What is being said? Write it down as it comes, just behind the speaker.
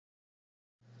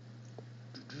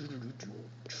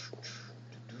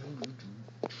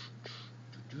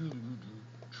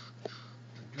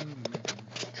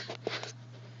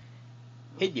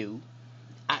Hello,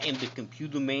 I am the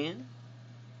computer man.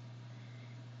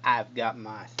 I've got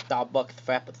my Starbucks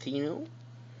Frappuccino,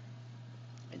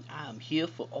 and I am here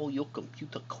for all your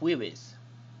computer queries.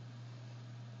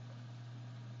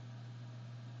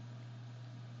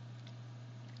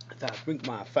 As I drink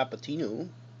my Frappuccino,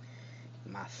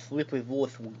 my slippery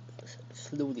voice will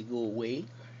slowly go away.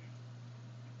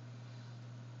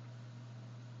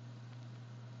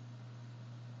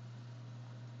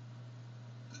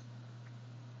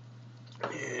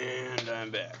 And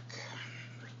I'm back.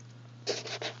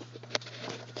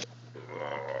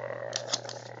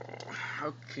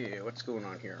 Okay, what's going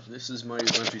on here? This is my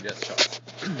Ubuntu desktop.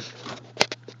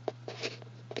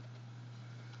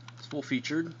 It's full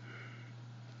featured.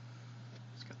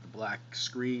 It's got the black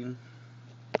screen,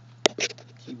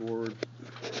 keyboard,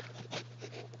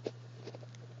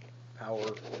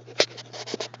 power,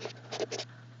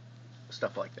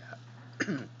 stuff like that.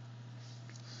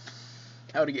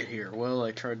 How to get here? Well,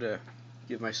 I tried to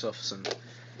give myself some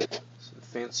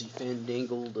fancy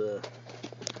fandangled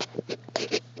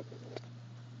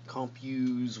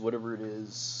compuse, whatever it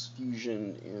is,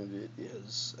 fusion, and it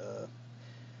has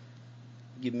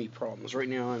given me problems. Right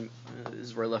now, this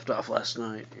is where I left off last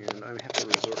night, and I have to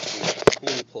resort to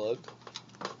pulling the plug.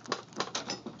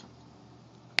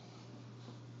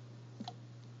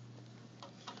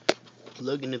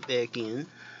 Plugging it back in.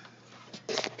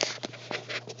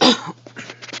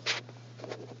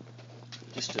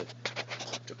 Just to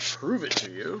prove it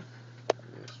to you.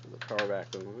 Let's put the power back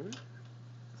on.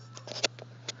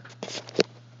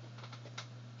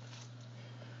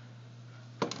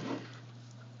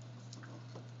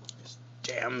 This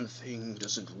damn thing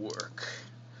doesn't work.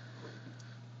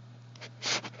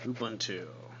 Ubuntu.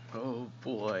 Oh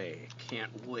boy,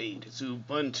 can't wait. It's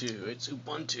Ubuntu. It's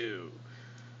Ubuntu.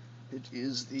 It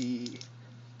is the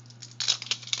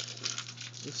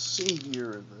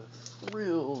savior, the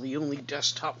thrill, the only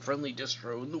desktop-friendly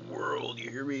distro in the world. You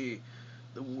hear me?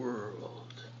 The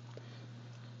world.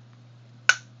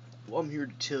 Well, I'm here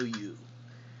to tell you,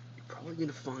 you're probably going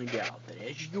to find out that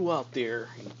as you go out there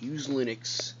and use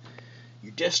Linux,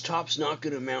 your desktop's not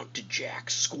going to amount to jack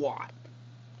squat.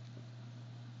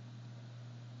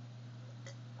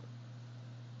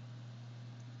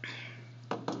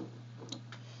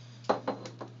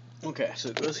 Okay, so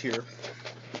it goes here,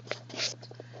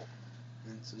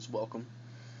 and it says welcome.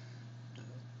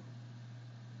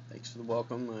 Thanks for the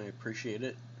welcome, I appreciate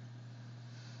it.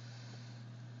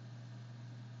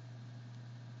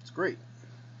 It's great,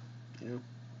 you know.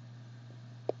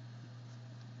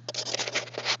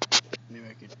 Maybe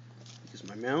I could use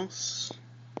my mouse.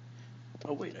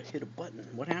 Oh wait, I hit a button.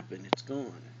 What happened? It's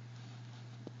gone.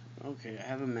 Okay, I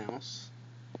have a mouse.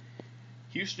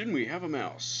 Houston, we have a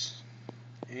mouse.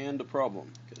 And a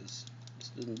problem, because this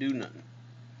doesn't do nothing.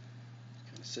 It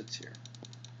kind of sits here.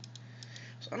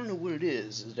 So I don't know what it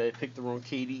is. Did I pick the wrong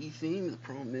KDE theme? The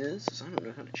problem is I don't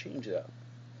know how to change that.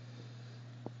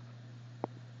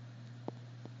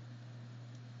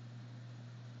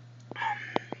 I'm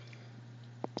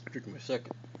drinking my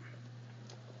second.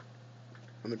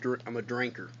 I'm a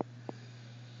drinker.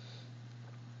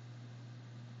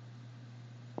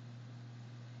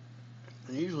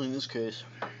 And usually in this case,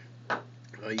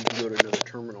 you can go to another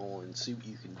terminal and see what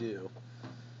you can do.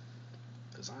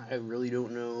 Because I really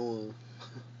don't know.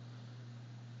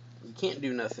 You can't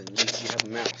do nothing. You have a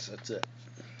mouse. That's it.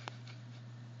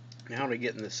 Now, how to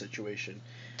get in this situation?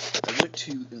 I went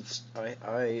to.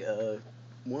 I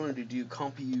wanted to do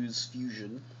compuse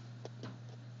fusion.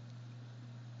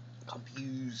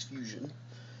 Compuse fusion.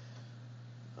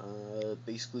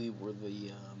 Basically, where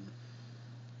the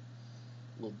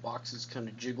little boxes kind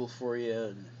of jiggle for you,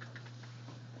 and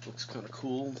it looks kind of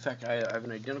cool. In fact, I have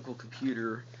an identical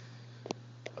computer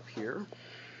up here.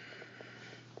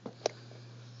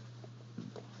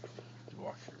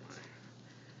 Walk through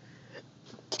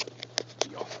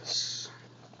the office.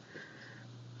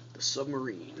 The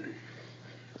submarine.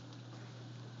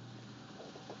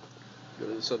 Go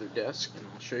to this other desk, and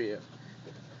I'll show you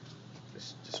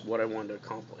just what I wanted to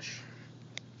accomplish.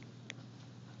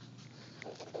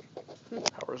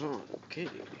 Power's on. Okay.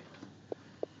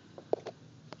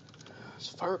 Let's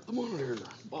fire up the monitor,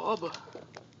 Bob.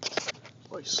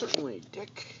 Why, certainly,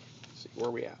 Dick. Let's see, where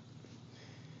are we at?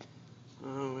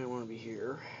 We want to be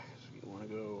here. So we want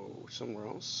to go somewhere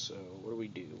else. So what do we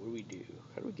do? What do we do?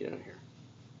 How do we get out of here?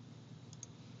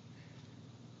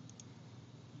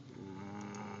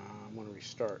 I want to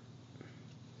restart.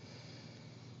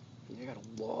 I gotta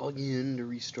log in to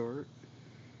restart.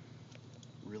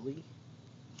 Really?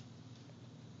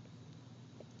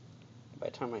 By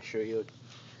the time I show you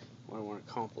what I want to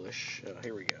accomplish,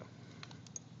 here we go.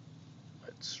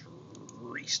 Let's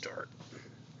restart.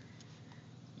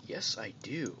 Yes, I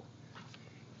do.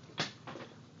 I'm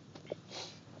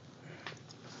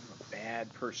a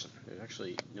bad person. There's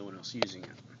actually no one else using it.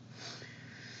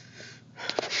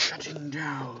 Shutting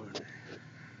down.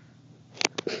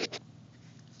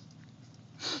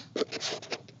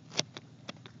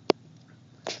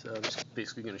 So I'm just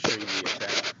basically going to show you the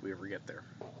effect if we ever get there.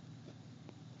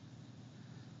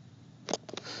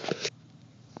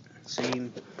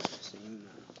 Same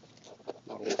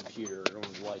model computer. I don't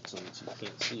have lights on so you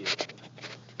can't see it.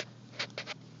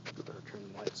 Better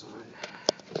turn the lights on.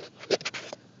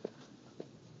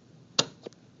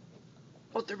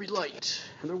 Let there be light.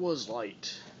 And there was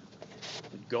light.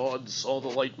 And God saw the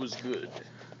light was good.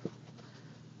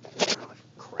 Oh,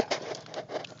 crap.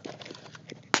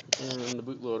 And the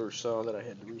bootloader saw that I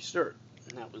had to restart.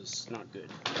 And that was not good.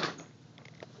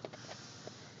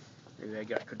 Maybe I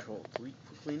got control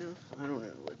quickly enough? I don't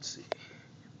know. Let's see.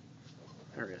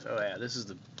 There it is. Oh yeah, this is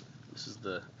the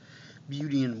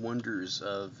beauty and wonders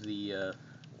of the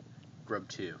Grub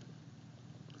 2.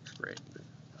 Looks great.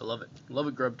 I love it. Love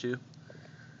it, Grub 2.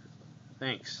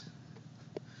 Thanks.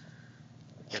 I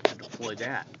get to deploy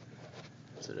that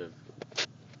instead of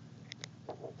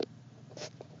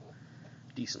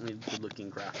decently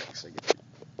good-looking graphics. I get to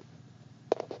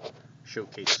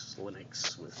showcase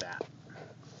Linux with that.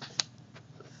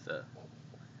 With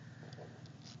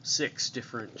 6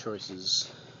 different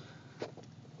choices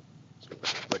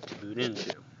what to boot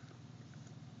into.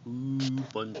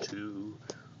 Ubuntu.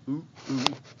 Ooh, ooh,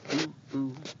 ooh,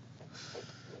 ooh.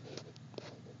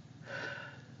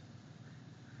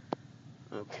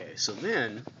 Okay, so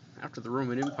then, after the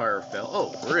Roman Empire fell...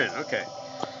 Oh, we're in, okay.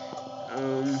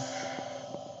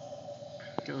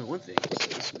 Only one thing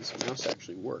is this mouse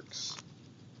actually works.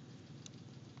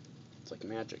 It's like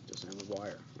magic, doesn't have a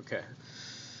wire. Okay.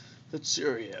 That's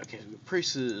Syria. Okay, so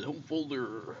prices, home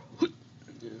folder. And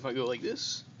if I go like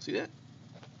this, see that?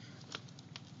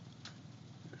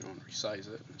 I don't want to resize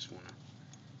it. I just want to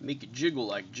make it jiggle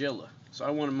like Jella. So I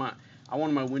wanted my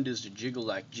windows to jiggle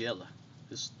like Jella.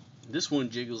 This one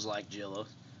jiggles like Jella.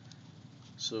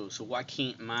 So why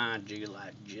can't mine jiggle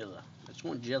like Jella? I just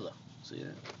want Jella. See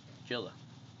that? Jella.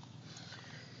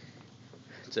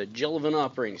 It's a Jellivan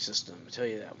operating system, I'll tell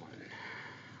you that one.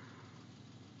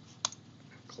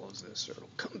 Close this or it'll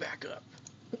come back up.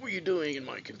 What were you doing in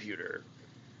my computer?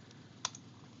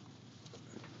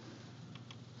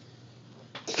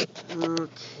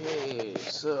 Okay,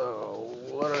 so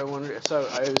what I wanted, so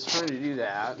I was trying to do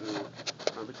that, and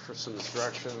I looked for some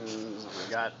instructions, and I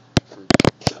got from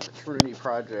the Trinity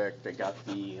project, I got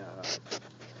the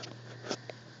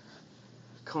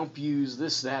CompUse,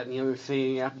 this, that, and the other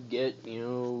thing. I could get,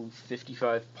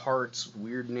 55 parts,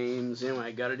 weird names. Anyway,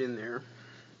 I got it in there,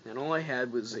 and all I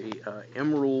had was a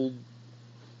Emerald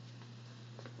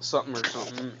something or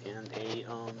something, and a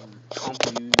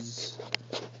CompUse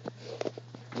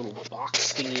little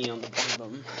box thingy on the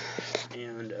bottom,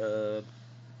 and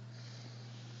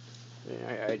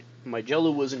my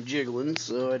Jello wasn't jiggling,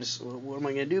 so I just, well, what am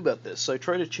I going to do about this? So I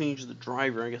tried to change the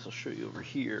driver. I guess I'll show you over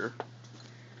here.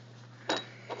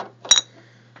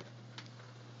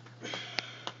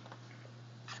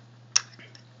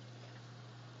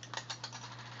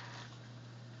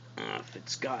 If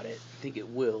it's got it, I think it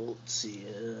will. Let's see.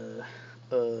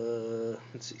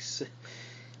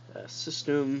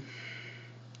 System.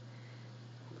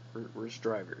 Where's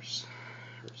drivers?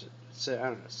 Or is it? I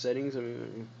don't know. Settings. I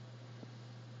mean,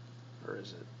 or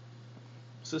is it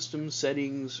system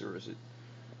settings? Or is it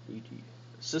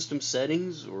system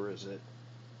settings? Or is it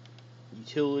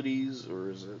utilities?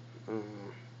 Or is it?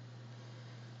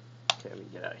 Okay, let me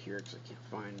get out of here because I can't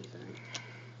find anything.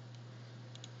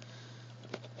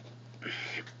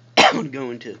 I'm going to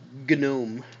go into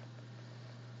GNOME.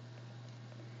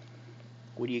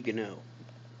 What do you know?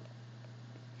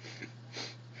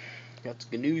 That's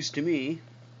good news to me.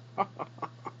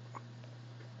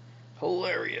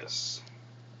 Hilarious.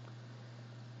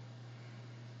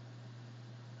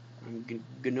 I'm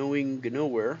GNOing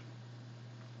nowhere.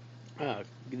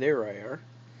 There I are.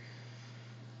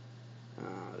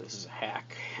 This is a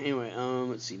hack. Anyway,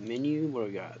 let's see. Menu. What do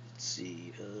we got? Let's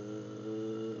see.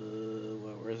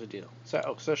 Well, where's the deal?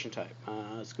 Session type.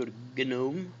 Let's go to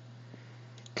GNOME.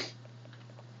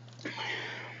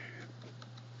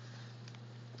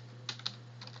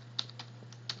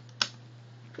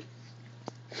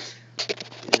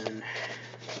 And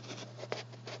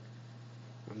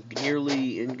I'm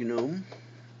nearly in GNOME.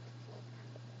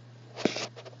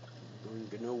 Going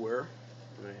to nowhere.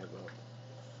 and I have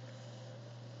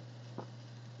a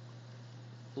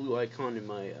blue icon in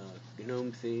my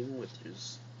GNOME theme, which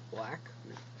is black.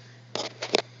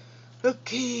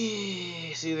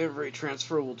 Okay, see, they're very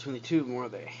transferable between the two of them, are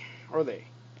they? Are they?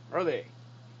 Are they?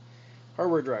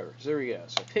 Hardware drivers, there we go.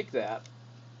 So pick that.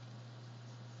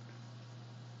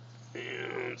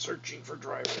 And searching for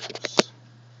drivers.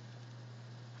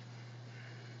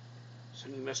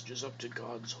 Sending messages up to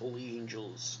God's holy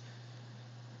angels,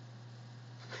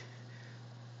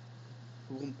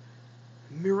 who will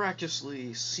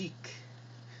miraculously seek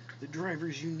the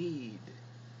drivers you need.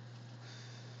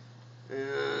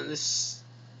 And this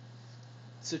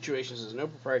situation says no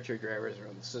proprietary drivers are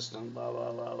on the system, blah,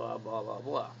 blah, blah, blah, blah, blah,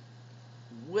 blah.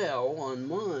 Well, on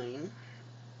mine,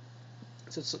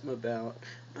 it said something about,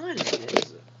 no, that isn't it,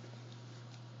 is it?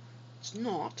 It's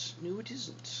not. No, it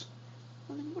isn't.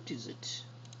 Well, then what is it?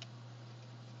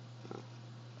 Oh,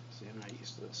 see, I'm not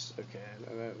used to this. Okay,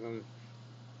 I'm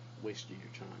wasting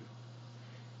your time.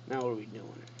 Now what are we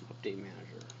doing? Update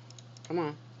manager. Come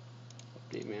on.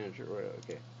 Update manager. Right,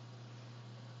 okay.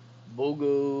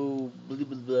 Bogo, blah, blah,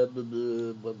 blah, blah,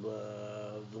 blah, blah,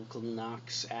 blah,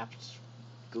 Vulcanox, apps,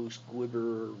 Ghost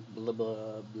Gwibber, blah, blah,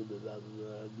 blah, blah, blah,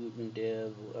 blah, Gluten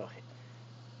Dev,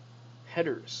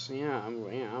 headers. Yeah, I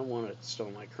want to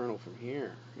install my kernel from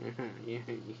here.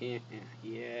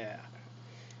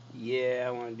 Yeah,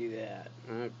 I want to do that.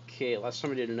 Okay, last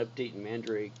time I did an update in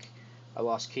Mandrake, I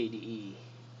lost KDE,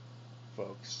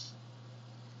 folks.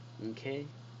 Okay?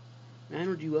 I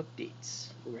don't do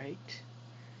updates, right?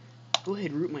 Go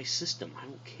ahead, root my system. I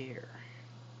don't care.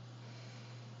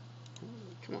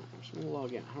 Come on, I'm just going to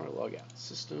log out. How do I log out?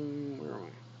 System, where am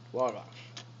I? Log off.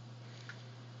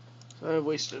 So I've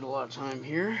wasted a lot of time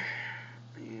here,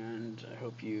 and I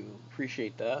hope you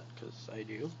appreciate that, because I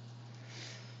do.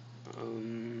 I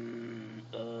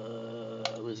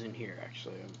was in here,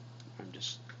 actually. I'm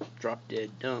just drop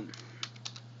dead dumb.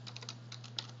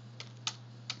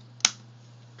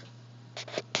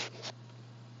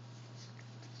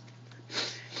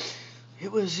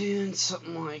 It was in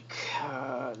something like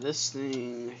this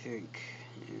thing, I think,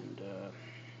 and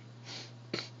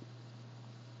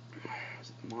was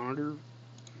it monitor?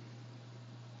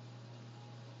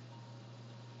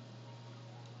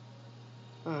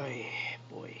 Oh yeah,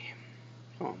 boy.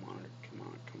 Come on, monitor. Come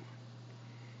on, come on.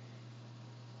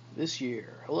 This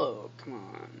year. Hello, come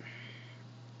on.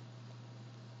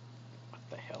 What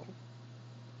the hell?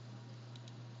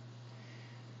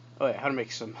 Oh yeah, how to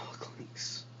make some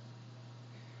links.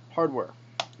 Hardware.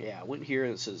 Yeah, I went here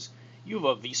and it says, you have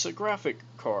a Visa graphic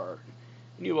card.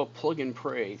 And you have a plug and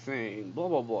pray thing. Blah,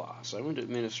 blah, blah. So I went to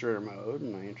administrator mode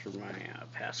and I entered my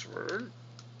password.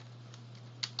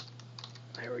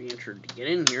 I already entered to get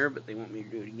in here, but they want me to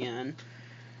do it again.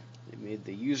 They made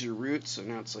the user root, so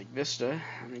now it's like Vista.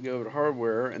 I'm going to go over to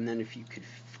hardware, and then if you could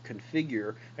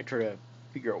configure, I try to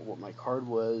figure out what my card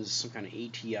was, some kind of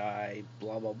ATI,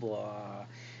 blah, blah, blah.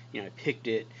 You know, I picked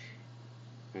it.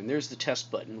 And there's the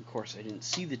test button. Of course, I didn't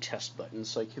see the test button,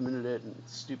 so I committed it, and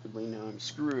stupidly now I'm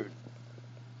screwed.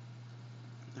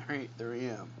 Alright, there I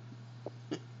am.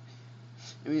 I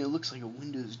mean, it looks like a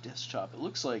Windows desktop. It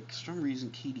looks like, for some reason,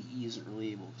 KDE isn't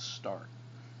really able to start.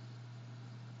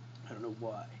 I don't know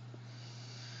why.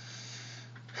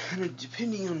 And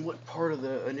depending on what part of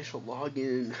the initial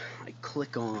login I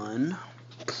click on,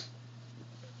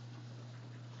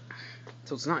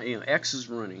 so it's not, X is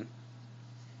running.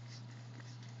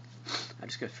 I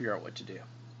just gotta figure out what to do.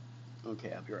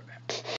 Okay, I'll be right back.